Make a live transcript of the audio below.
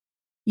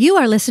You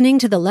are listening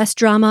to the Less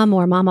Drama,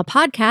 More Mama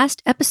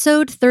podcast,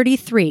 episode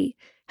 33,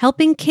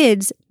 Helping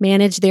Kids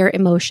Manage Their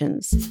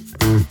Emotions.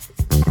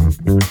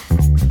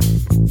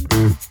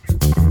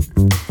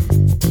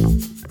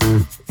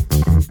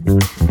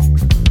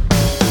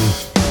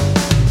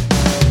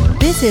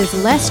 This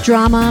is Less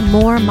Drama,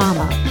 More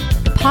Mama,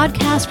 the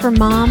podcast for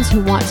moms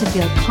who want to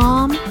feel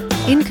calm,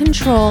 in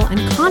control,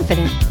 and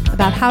confident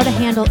about how to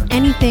handle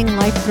anything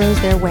life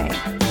throws their way.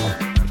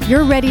 If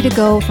you're ready to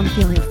go from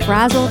feeling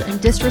frazzled and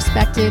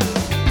disrespected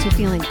to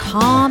feeling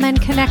calm and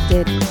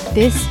connected,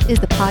 this is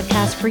the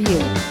podcast for you.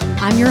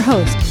 I'm your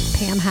host,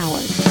 Pam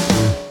Howard.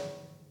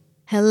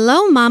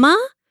 Hello, Mama.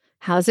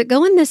 How's it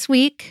going this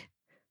week?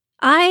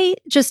 I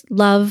just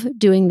love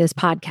doing this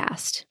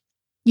podcast.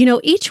 You know,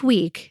 each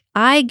week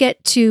I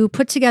get to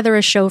put together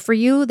a show for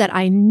you that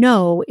I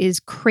know is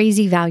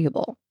crazy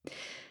valuable.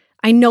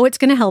 I know it's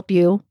going to help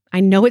you. I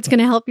know it's going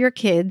to help your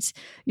kids,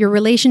 your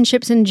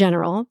relationships in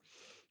general.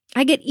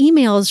 I get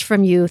emails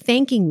from you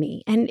thanking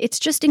me, and it's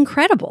just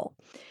incredible.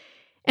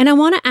 And I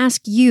want to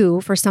ask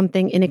you for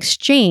something in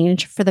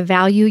exchange for the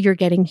value you're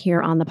getting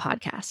here on the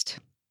podcast.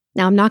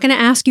 Now, I'm not going to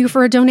ask you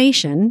for a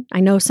donation. I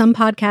know some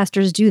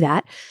podcasters do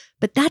that,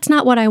 but that's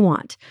not what I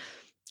want.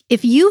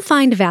 If you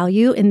find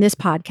value in this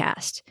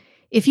podcast,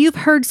 if you've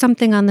heard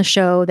something on the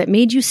show that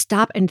made you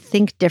stop and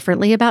think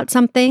differently about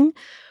something,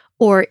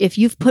 or if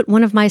you've put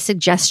one of my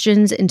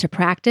suggestions into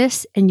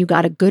practice and you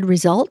got a good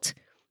result,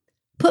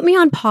 put me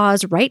on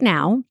pause right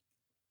now,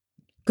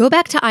 go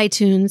back to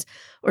iTunes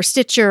or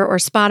Stitcher or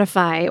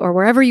Spotify or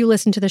wherever you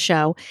listen to the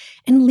show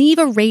and leave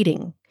a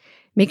rating.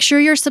 Make sure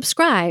you're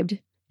subscribed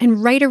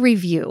and write a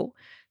review,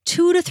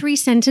 2 to 3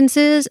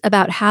 sentences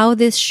about how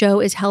this show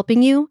is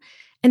helping you,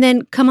 and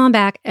then come on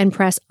back and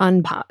press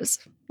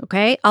unpause.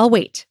 Okay, I'll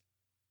wait.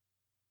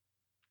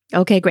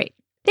 Okay, great.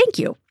 Thank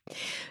you.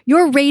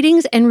 Your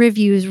ratings and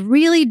reviews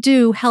really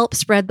do help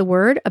spread the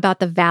word about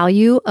the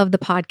value of the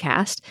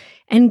podcast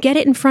and get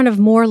it in front of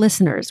more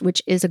listeners,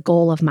 which is a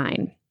goal of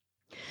mine.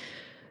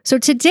 So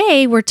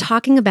today we're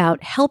talking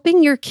about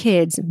helping your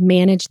kids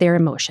manage their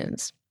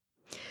emotions.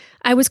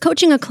 I was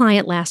coaching a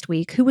client last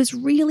week who was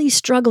really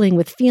struggling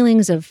with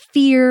feelings of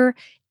fear,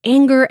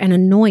 anger, and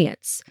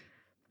annoyance.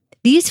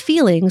 These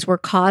feelings were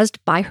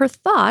caused by her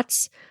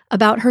thoughts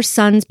about her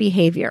son's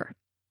behavior.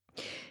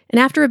 And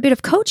after a bit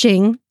of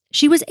coaching,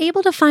 she was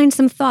able to find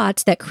some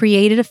thoughts that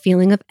created a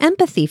feeling of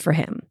empathy for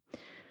him.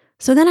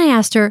 So then I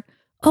asked her,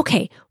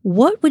 okay,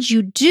 what would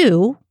you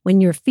do when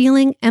you're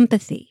feeling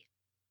empathy?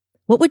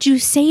 What would you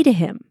say to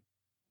him?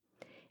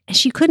 And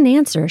she couldn't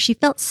answer. She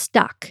felt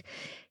stuck.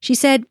 She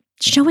said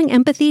showing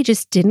empathy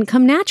just didn't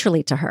come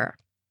naturally to her.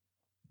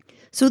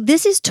 So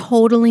this is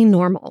totally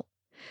normal.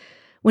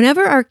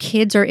 Whenever our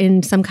kids are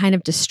in some kind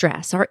of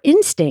distress, our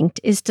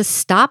instinct is to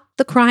stop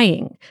the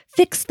crying,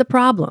 fix the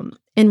problem,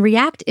 and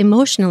react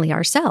emotionally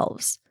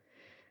ourselves.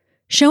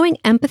 Showing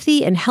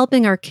empathy and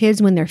helping our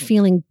kids when they're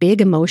feeling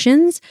big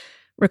emotions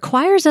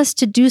requires us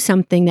to do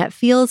something that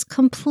feels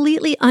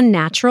completely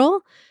unnatural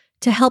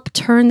to help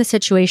turn the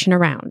situation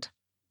around.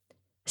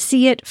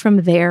 See it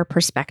from their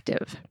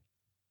perspective.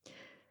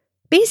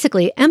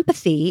 Basically,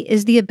 empathy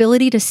is the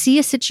ability to see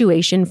a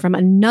situation from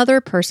another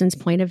person's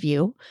point of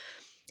view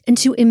and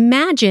to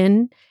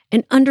imagine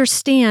and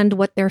understand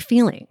what they're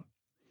feeling.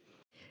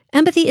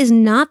 Empathy is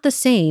not the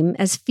same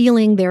as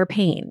feeling their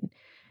pain.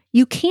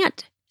 You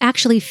can't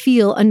actually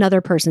feel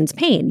another person's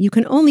pain. You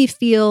can only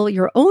feel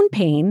your own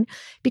pain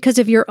because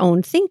of your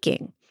own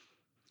thinking.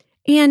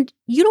 And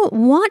you don't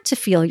want to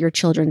feel your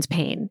children's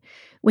pain.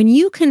 When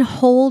you can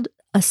hold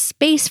a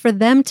space for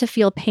them to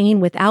feel pain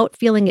without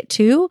feeling it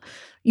too,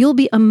 you'll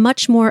be a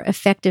much more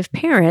effective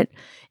parent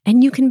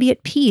and you can be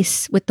at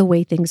peace with the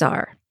way things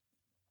are.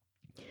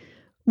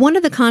 One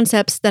of the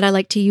concepts that I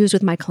like to use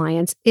with my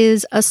clients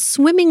is a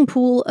swimming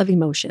pool of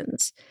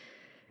emotions.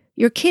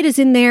 Your kid is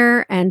in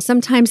there, and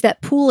sometimes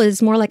that pool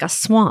is more like a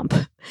swamp,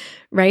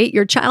 right?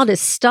 Your child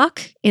is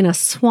stuck in a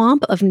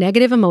swamp of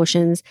negative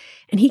emotions,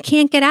 and he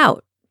can't get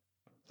out.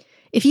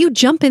 If you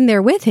jump in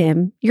there with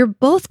him, you're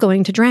both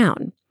going to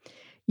drown.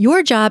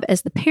 Your job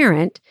as the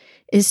parent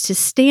is to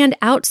stand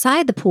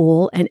outside the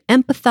pool and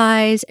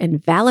empathize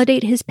and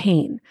validate his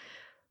pain,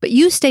 but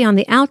you stay on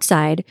the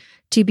outside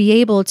to be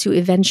able to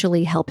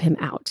eventually help him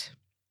out.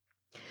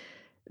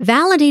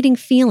 Validating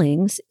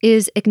feelings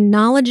is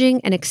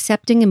acknowledging and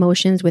accepting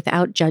emotions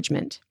without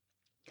judgment.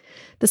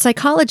 The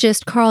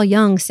psychologist Carl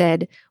Jung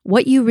said,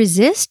 "What you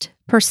resist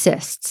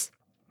persists."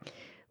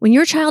 When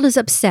your child is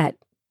upset,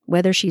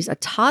 whether she's a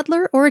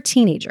toddler or a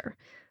teenager,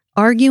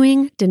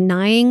 arguing,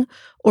 denying,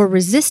 or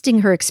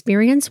resisting her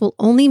experience will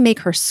only make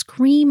her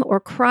scream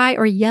or cry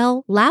or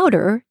yell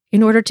louder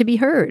in order to be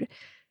heard.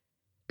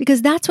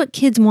 Because that's what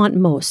kids want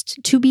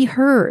most, to be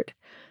heard.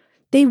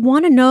 They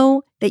want to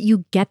know that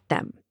you get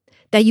them,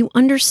 that you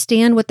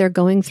understand what they're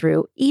going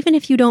through, even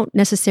if you don't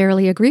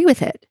necessarily agree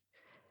with it.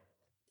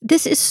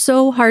 This is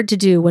so hard to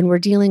do when we're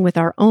dealing with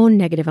our own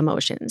negative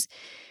emotions.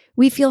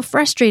 We feel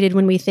frustrated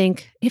when we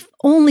think, if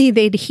only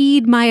they'd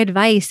heed my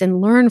advice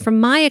and learn from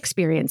my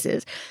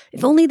experiences,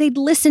 if only they'd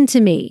listen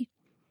to me.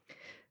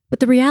 But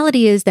the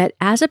reality is that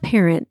as a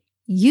parent,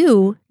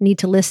 you need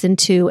to listen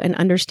to and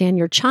understand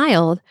your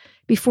child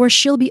before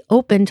she'll be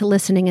open to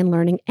listening and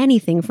learning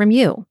anything from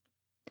you.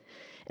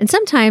 And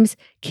sometimes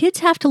kids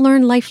have to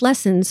learn life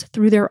lessons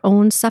through their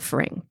own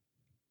suffering.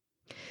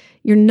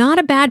 You're not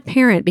a bad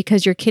parent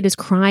because your kid is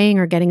crying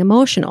or getting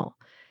emotional.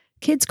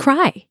 Kids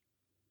cry.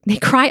 They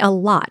cry a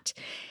lot.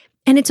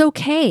 And it's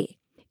okay.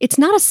 It's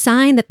not a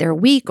sign that they're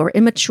weak or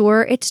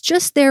immature. It's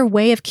just their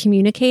way of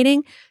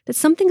communicating that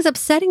something's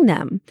upsetting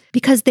them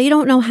because they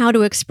don't know how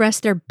to express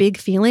their big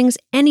feelings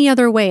any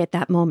other way at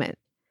that moment.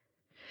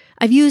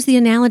 I've used the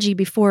analogy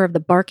before of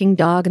the barking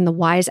dog and the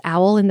wise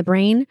owl in the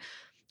brain.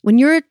 When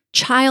your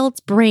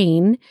child's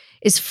brain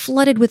is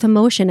flooded with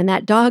emotion and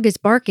that dog is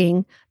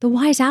barking, the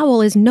wise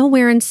owl is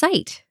nowhere in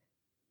sight.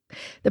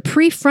 The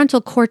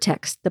prefrontal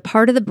cortex, the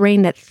part of the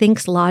brain that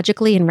thinks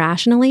logically and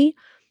rationally,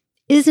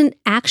 isn't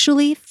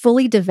actually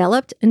fully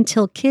developed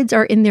until kids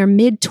are in their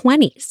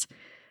mid-20s.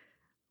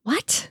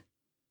 What?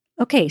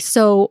 Okay,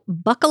 so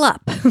buckle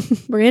up.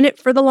 We're in it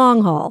for the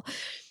long haul.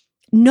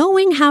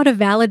 Knowing how to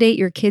validate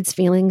your kids'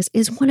 feelings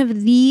is one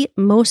of the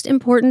most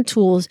important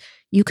tools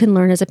you can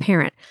learn as a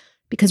parent,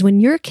 because when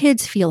your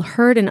kids feel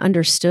heard and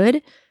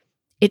understood,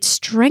 it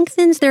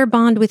strengthens their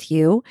bond with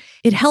you.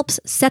 It helps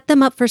set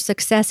them up for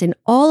success in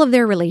all of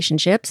their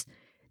relationships.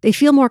 They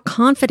feel more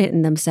confident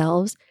in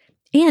themselves,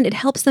 and it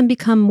helps them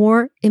become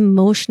more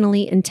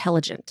emotionally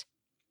intelligent.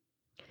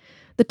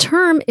 The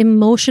term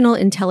emotional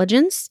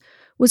intelligence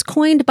was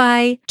coined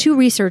by two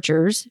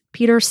researchers,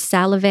 Peter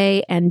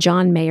Salovey and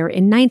John Mayer,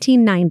 in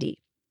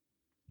 1990.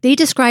 They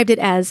described it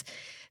as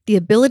the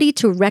ability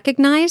to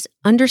recognize,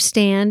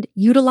 understand,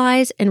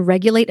 utilize, and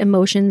regulate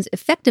emotions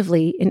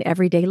effectively in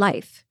everyday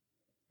life.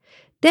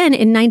 Then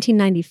in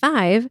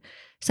 1995,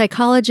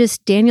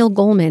 psychologist Daniel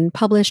Goleman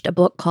published a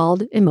book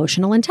called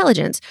Emotional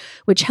Intelligence,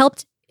 which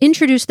helped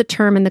introduce the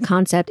term and the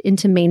concept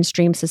into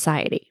mainstream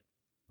society.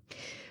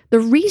 The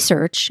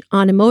research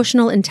on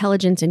emotional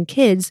intelligence in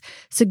kids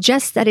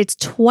suggests that it's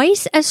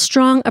twice as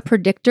strong a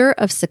predictor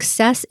of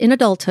success in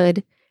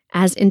adulthood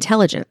as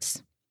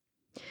intelligence.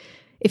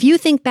 If you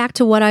think back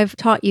to what I've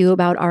taught you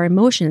about our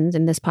emotions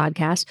in this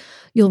podcast,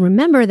 you'll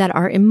remember that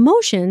our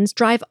emotions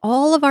drive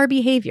all of our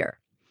behavior.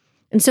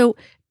 And so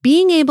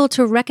being able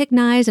to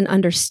recognize and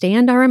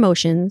understand our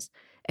emotions,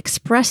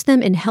 express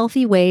them in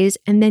healthy ways,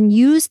 and then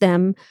use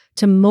them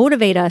to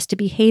motivate us to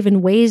behave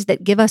in ways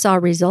that give us our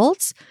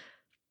results,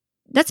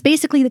 that's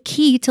basically the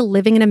key to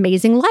living an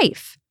amazing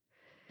life.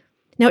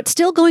 Now, it's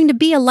still going to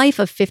be a life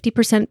of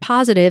 50%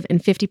 positive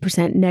and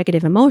 50%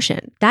 negative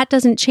emotion. That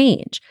doesn't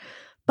change.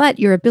 But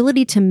your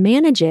ability to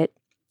manage it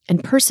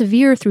and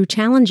persevere through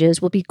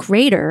challenges will be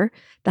greater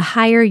the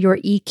higher your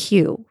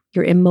EQ,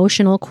 your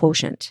emotional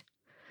quotient.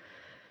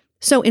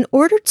 So in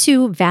order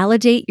to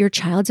validate your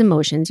child's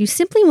emotions, you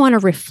simply want to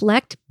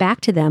reflect back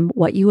to them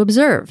what you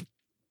observe.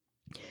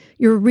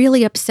 You're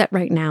really upset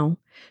right now.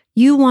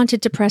 You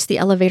wanted to press the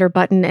elevator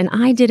button and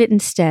I did it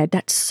instead.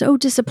 That's so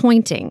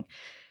disappointing.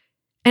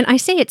 And I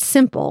say it's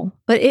simple,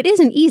 but it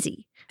isn't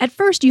easy. At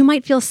first, you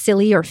might feel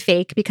silly or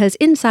fake because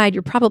inside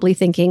you're probably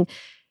thinking,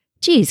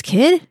 geez,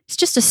 kid, it's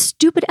just a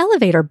stupid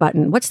elevator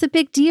button. What's the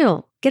big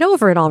deal? Get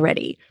over it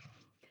already.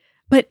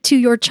 But to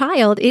your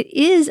child, it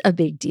is a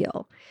big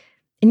deal.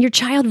 And your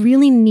child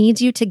really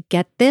needs you to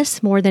get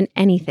this more than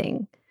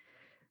anything.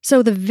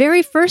 So the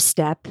very first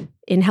step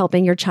in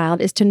helping your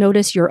child is to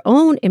notice your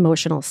own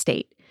emotional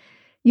state.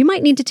 You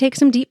might need to take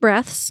some deep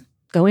breaths,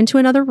 go into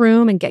another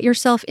room, and get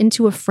yourself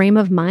into a frame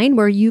of mind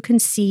where you can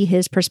see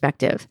his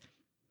perspective.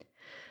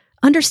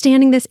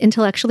 Understanding this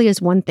intellectually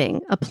is one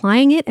thing.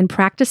 Applying it and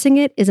practicing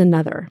it is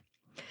another.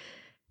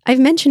 I've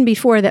mentioned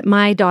before that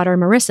my daughter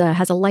Marissa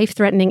has a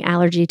life-threatening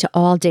allergy to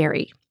all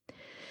dairy.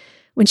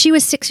 When she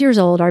was 6 years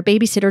old, our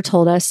babysitter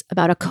told us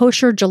about a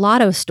kosher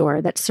gelato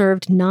store that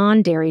served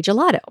non-dairy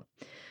gelato.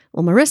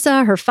 Well,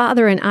 Marissa, her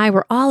father, and I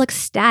were all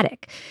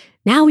ecstatic.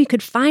 Now we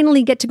could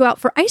finally get to go out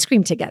for ice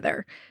cream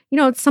together. You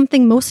know, it's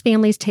something most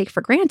families take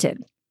for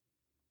granted.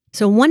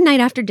 So one night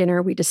after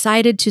dinner, we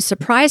decided to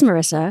surprise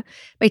Marissa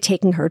by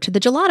taking her to the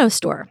gelato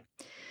store.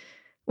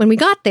 When we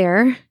got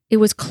there, it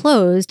was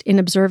closed in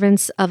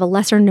observance of a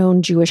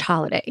lesser-known Jewish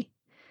holiday.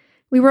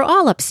 We were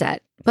all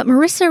upset, but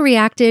Marissa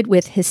reacted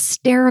with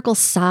hysterical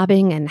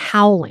sobbing and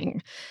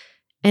howling.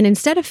 And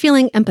instead of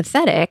feeling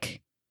empathetic,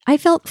 I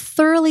felt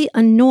thoroughly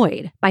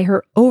annoyed by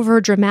her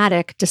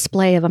over-dramatic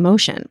display of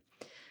emotion.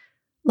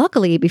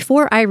 Luckily,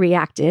 before I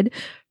reacted,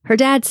 her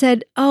dad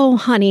said, "Oh,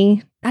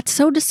 honey, that's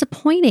so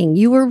disappointing.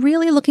 You were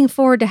really looking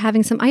forward to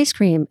having some ice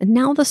cream, and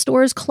now the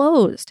store is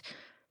closed."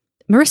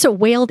 Marissa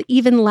wailed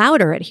even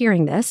louder at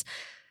hearing this,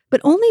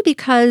 but only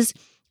because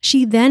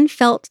she then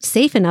felt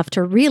safe enough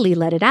to really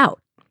let it out.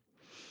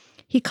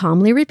 He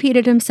calmly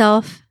repeated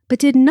himself, but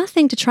did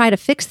nothing to try to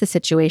fix the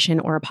situation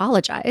or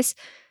apologize.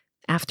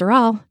 After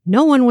all,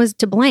 no one was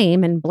to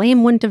blame, and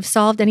blame wouldn't have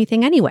solved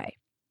anything anyway.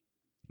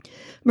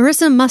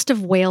 Marissa must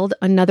have wailed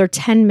another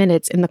 10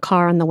 minutes in the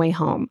car on the way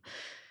home,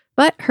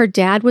 but her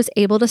dad was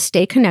able to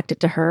stay connected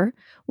to her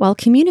while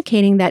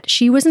communicating that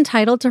she was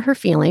entitled to her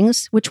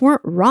feelings, which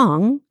weren't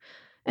wrong,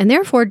 and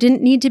therefore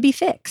didn't need to be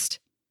fixed.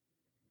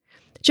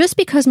 Just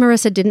because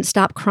Marissa didn't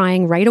stop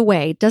crying right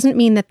away doesn't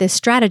mean that this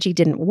strategy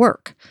didn't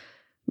work.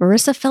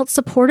 Marissa felt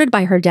supported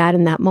by her dad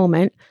in that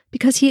moment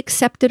because he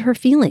accepted her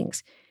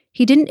feelings.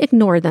 He didn't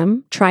ignore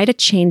them, try to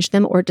change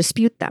them, or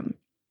dispute them.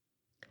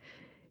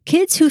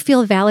 Kids who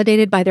feel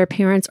validated by their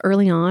parents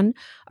early on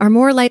are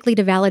more likely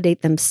to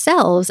validate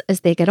themselves as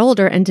they get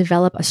older and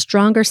develop a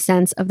stronger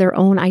sense of their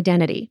own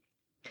identity.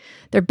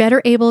 They're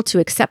better able to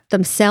accept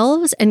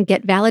themselves and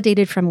get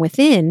validated from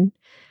within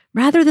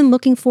rather than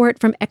looking for it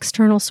from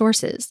external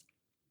sources.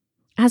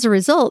 As a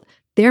result,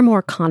 they're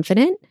more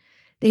confident,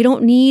 they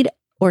don't need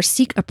or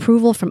seek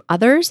approval from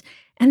others,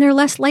 and they're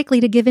less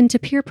likely to give in to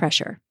peer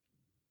pressure.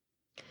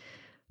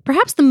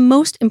 Perhaps the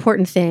most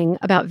important thing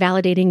about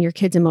validating your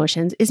kids'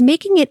 emotions is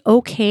making it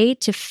okay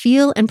to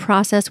feel and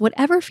process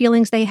whatever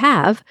feelings they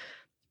have,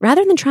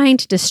 rather than trying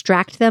to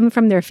distract them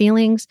from their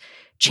feelings,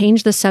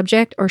 change the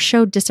subject, or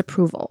show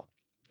disapproval.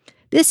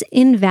 This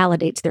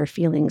invalidates their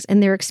feelings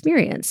and their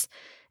experience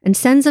and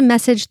sends a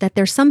message that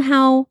they're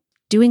somehow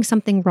doing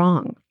something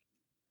wrong.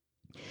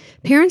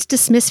 Parents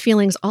dismiss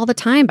feelings all the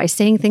time by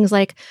saying things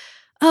like,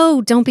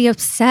 "Oh, don't be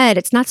upset.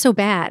 It's not so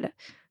bad.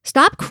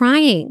 Stop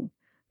crying.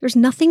 There's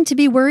nothing to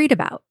be worried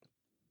about."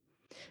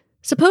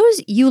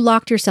 Suppose you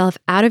locked yourself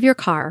out of your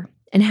car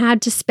and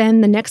had to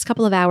spend the next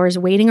couple of hours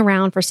waiting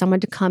around for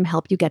someone to come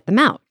help you get them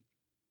out.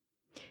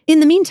 In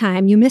the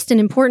meantime, you missed an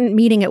important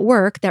meeting at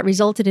work that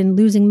resulted in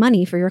losing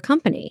money for your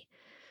company.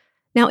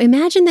 Now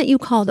imagine that you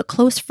called a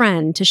close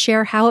friend to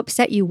share how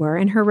upset you were,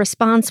 and her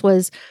response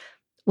was,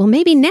 "Well,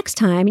 maybe next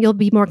time you'll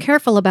be more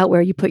careful about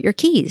where you put your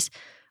keys."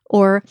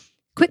 Or,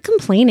 "Quit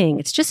complaining,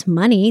 it's just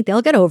money,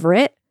 they'll get over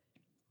it."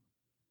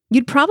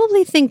 You'd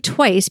probably think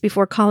twice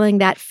before calling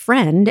that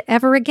friend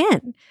ever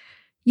again.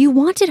 You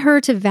wanted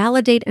her to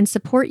validate and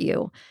support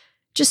you.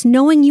 Just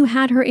knowing you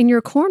had her in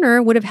your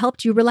corner would have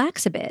helped you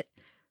relax a bit.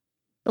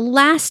 The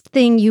last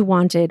thing you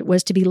wanted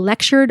was to be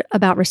lectured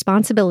about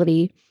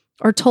responsibility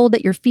or told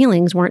that your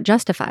feelings weren't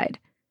justified.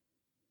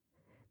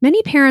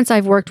 Many parents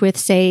I've worked with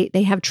say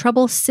they have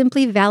trouble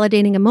simply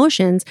validating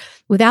emotions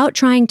without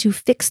trying to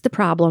fix the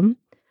problem,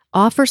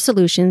 offer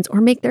solutions, or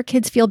make their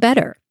kids feel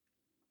better.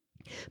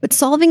 But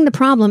solving the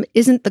problem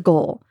isn't the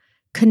goal.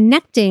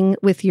 Connecting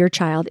with your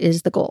child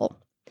is the goal.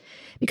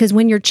 Because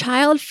when your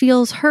child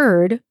feels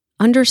heard,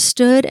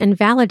 understood, and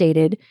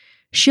validated,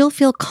 she'll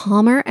feel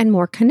calmer and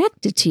more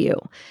connected to you.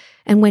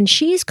 And when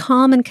she's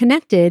calm and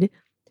connected,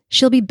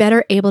 she'll be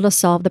better able to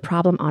solve the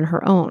problem on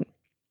her own.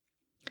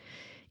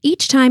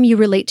 Each time you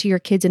relate to your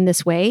kids in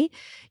this way,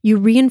 you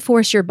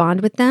reinforce your bond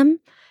with them,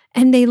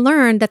 and they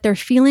learn that their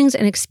feelings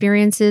and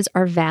experiences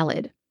are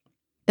valid,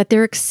 that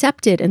they're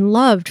accepted and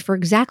loved for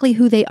exactly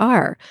who they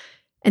are,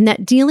 and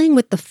that dealing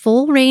with the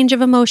full range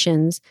of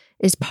emotions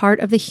is part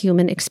of the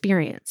human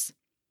experience.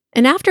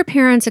 And after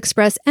parents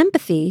express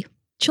empathy,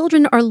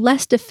 children are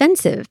less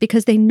defensive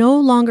because they no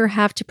longer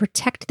have to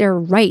protect their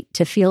right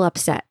to feel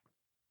upset.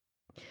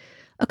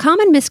 A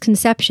common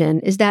misconception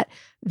is that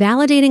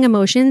validating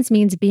emotions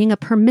means being a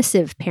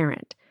permissive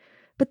parent.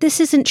 But this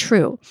isn't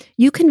true.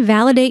 You can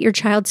validate your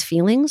child's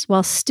feelings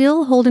while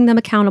still holding them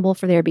accountable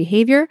for their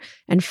behavior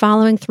and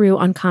following through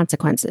on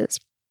consequences.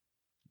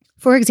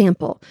 For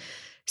example,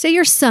 say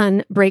your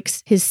son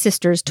breaks his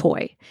sister's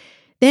toy.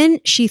 Then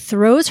she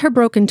throws her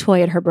broken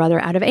toy at her brother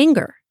out of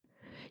anger.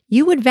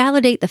 You would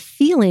validate the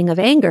feeling of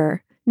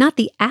anger, not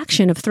the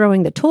action of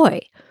throwing the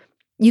toy.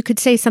 You could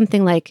say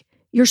something like,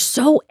 "You're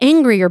so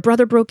angry your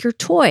brother broke your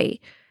toy."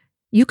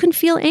 You can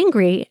feel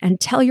angry and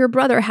tell your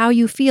brother how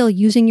you feel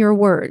using your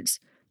words.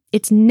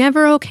 It's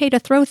never okay to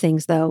throw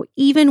things, though,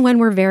 even when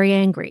we're very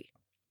angry.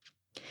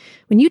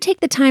 When you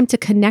take the time to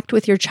connect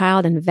with your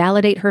child and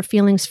validate her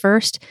feelings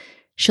first,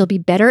 she'll be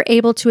better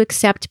able to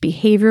accept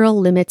behavioral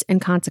limits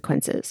and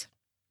consequences.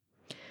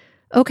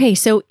 Okay,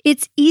 so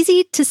it's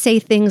easy to say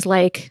things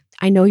like,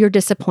 "I know you're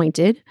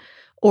disappointed,"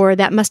 or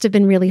 "That must have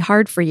been really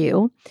hard for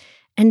you,"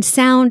 and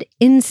sound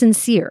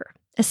insincere,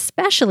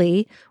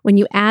 especially when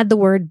you add the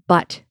word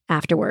 "but"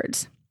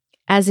 afterwards.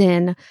 As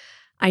in,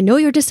 "I know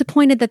you're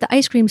disappointed that the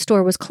ice cream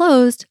store was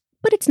closed,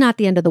 but it's not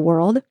the end of the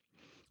world."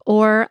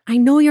 Or, "I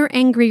know you're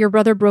angry your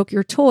brother broke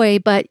your toy,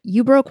 but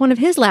you broke one of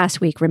his last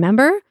week,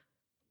 remember?"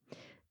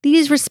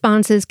 These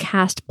responses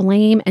cast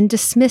blame and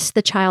dismiss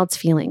the child's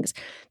feelings.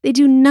 They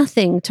do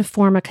nothing to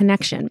form a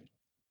connection.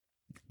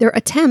 They're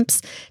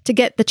attempts to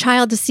get the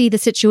child to see the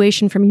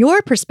situation from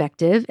your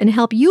perspective and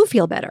help you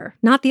feel better,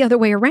 not the other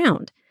way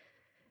around.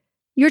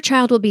 Your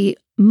child will be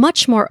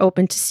much more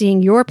open to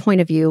seeing your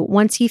point of view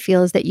once he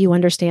feels that you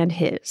understand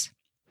his.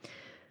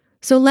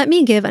 So let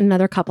me give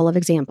another couple of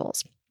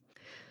examples.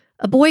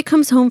 A boy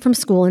comes home from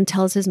school and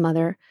tells his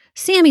mother,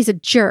 "Sammy's a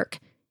jerk.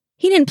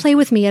 He didn't play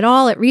with me at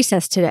all at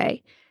recess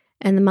today."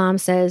 And the mom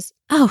says,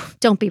 "Oh,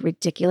 don't be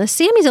ridiculous.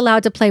 Sammy's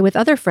allowed to play with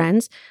other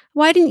friends.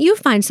 Why didn't you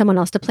find someone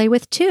else to play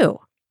with too?"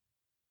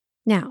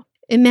 Now,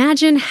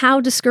 imagine how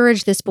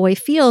discouraged this boy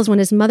feels when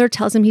his mother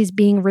tells him he's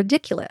being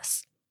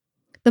ridiculous.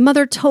 The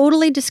mother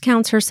totally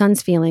discounts her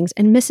son's feelings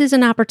and misses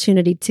an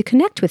opportunity to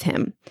connect with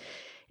him.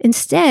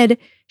 Instead,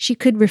 she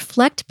could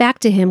reflect back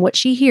to him what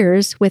she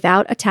hears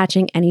without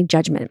attaching any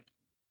judgment.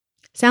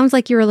 Sounds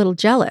like you're a little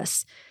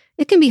jealous.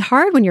 It can be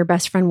hard when your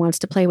best friend wants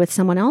to play with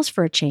someone else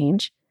for a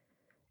change.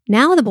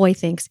 Now the boy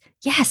thinks,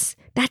 yes,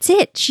 that's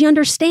it. She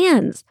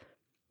understands.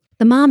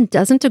 The mom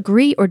doesn't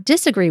agree or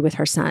disagree with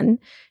her son.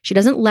 She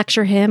doesn't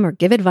lecture him or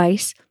give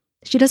advice.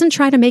 She doesn't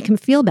try to make him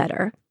feel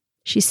better.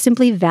 She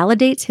simply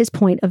validates his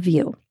point of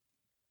view.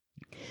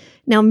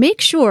 Now make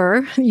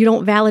sure you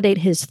don't validate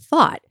his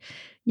thought.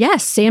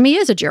 Yes, Sammy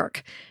is a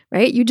jerk,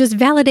 right? You just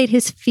validate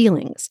his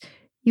feelings.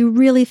 You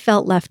really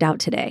felt left out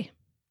today.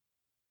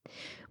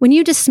 When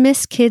you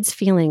dismiss kids'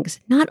 feelings,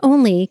 not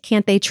only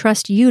can't they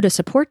trust you to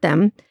support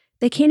them,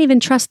 they can't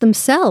even trust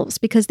themselves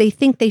because they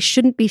think they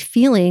shouldn't be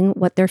feeling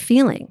what they're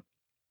feeling.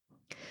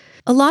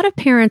 A lot of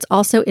parents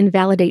also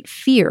invalidate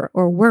fear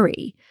or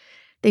worry.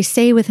 They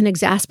say with an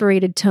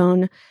exasperated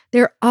tone,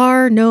 "There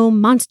are no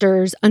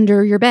monsters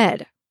under your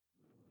bed."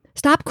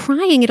 "Stop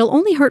crying, it'll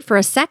only hurt for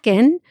a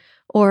second,"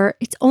 or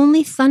 "It's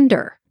only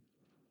thunder."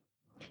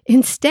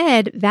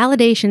 Instead,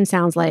 validation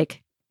sounds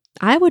like,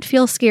 "I would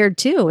feel scared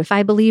too if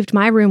I believed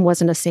my room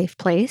wasn't a safe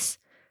place."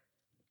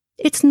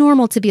 "It's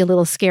normal to be a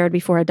little scared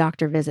before a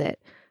doctor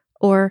visit,"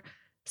 or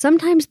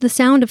 "Sometimes the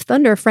sound of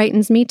thunder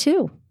frightens me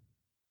too."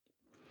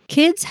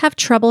 Kids have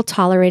trouble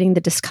tolerating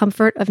the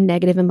discomfort of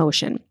negative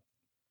emotion.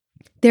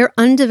 Their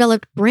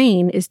undeveloped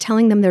brain is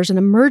telling them there's an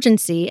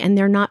emergency and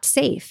they're not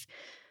safe.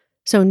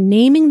 So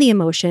naming the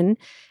emotion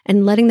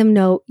and letting them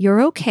know,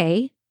 "You're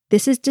okay,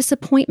 this is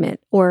disappointment,"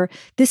 or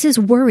 "This is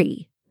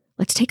worry.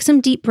 Let's take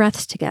some deep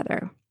breaths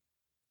together."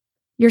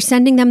 You're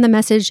sending them the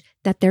message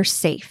that they're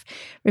safe.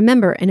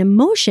 Remember, an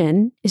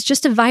emotion is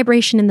just a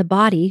vibration in the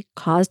body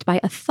caused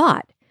by a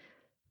thought,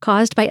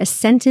 caused by a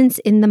sentence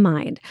in the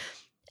mind.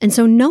 And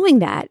so knowing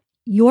that,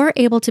 you're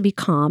able to be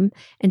calm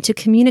and to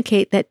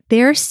communicate that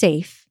they're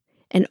safe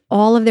and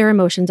all of their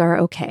emotions are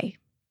okay.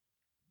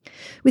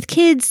 With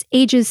kids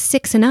ages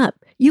 6 and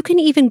up, you can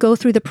even go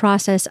through the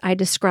process I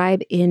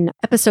describe in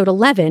episode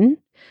 11,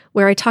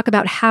 where I talk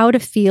about how to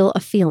feel a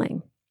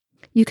feeling.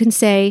 You can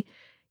say,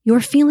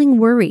 "You're feeling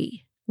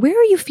worry. Where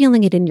are you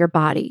feeling it in your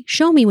body?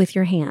 Show me with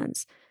your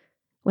hands."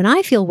 When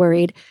I feel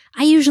worried,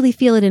 I usually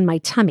feel it in my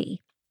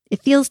tummy.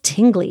 It feels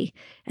tingly,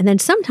 and then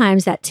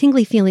sometimes that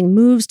tingly feeling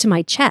moves to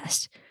my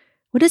chest.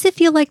 What does it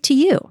feel like to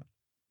you?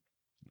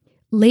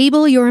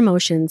 Label your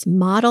emotions,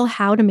 model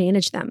how to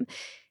manage them.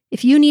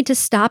 If you need to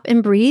stop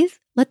and breathe,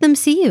 let them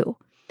see you.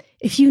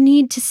 If you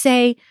need to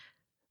say,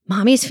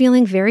 "Mommy's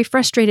feeling very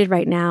frustrated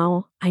right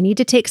now. I need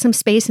to take some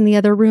space in the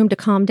other room to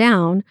calm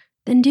down,"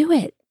 then do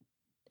it.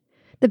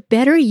 The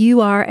better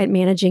you are at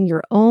managing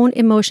your own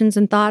emotions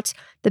and thoughts,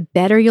 the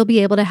better you'll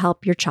be able to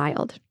help your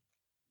child.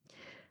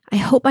 I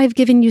hope I've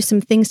given you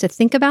some things to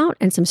think about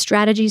and some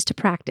strategies to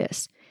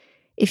practice.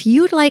 If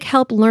you'd like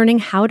help learning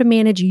how to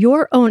manage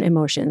your own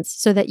emotions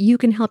so that you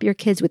can help your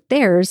kids with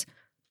theirs,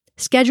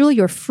 schedule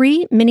your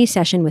free mini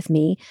session with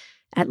me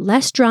at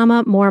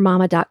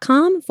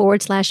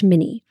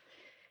lessdramamoremama.com/mini.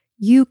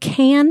 You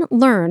can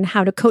learn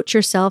how to coach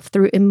yourself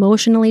through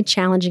emotionally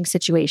challenging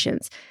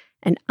situations,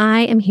 and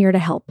I am here to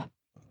help.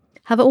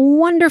 Have a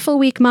wonderful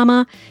week,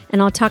 Mama,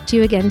 and I'll talk to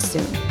you again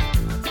soon.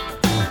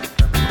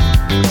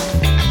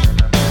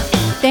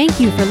 Thank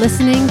you for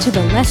listening to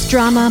the Less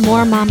Drama,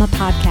 More Mama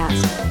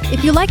podcast.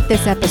 If you liked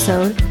this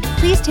episode,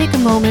 please take a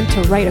moment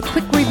to write a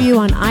quick review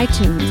on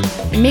iTunes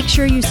and make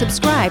sure you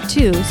subscribe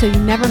too so you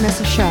never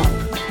miss a show.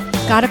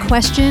 Got a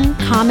question,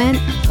 comment,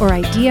 or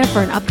idea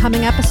for an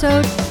upcoming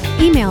episode?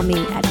 Email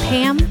me at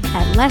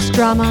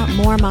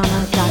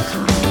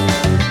pam@lessdramamoremama.com.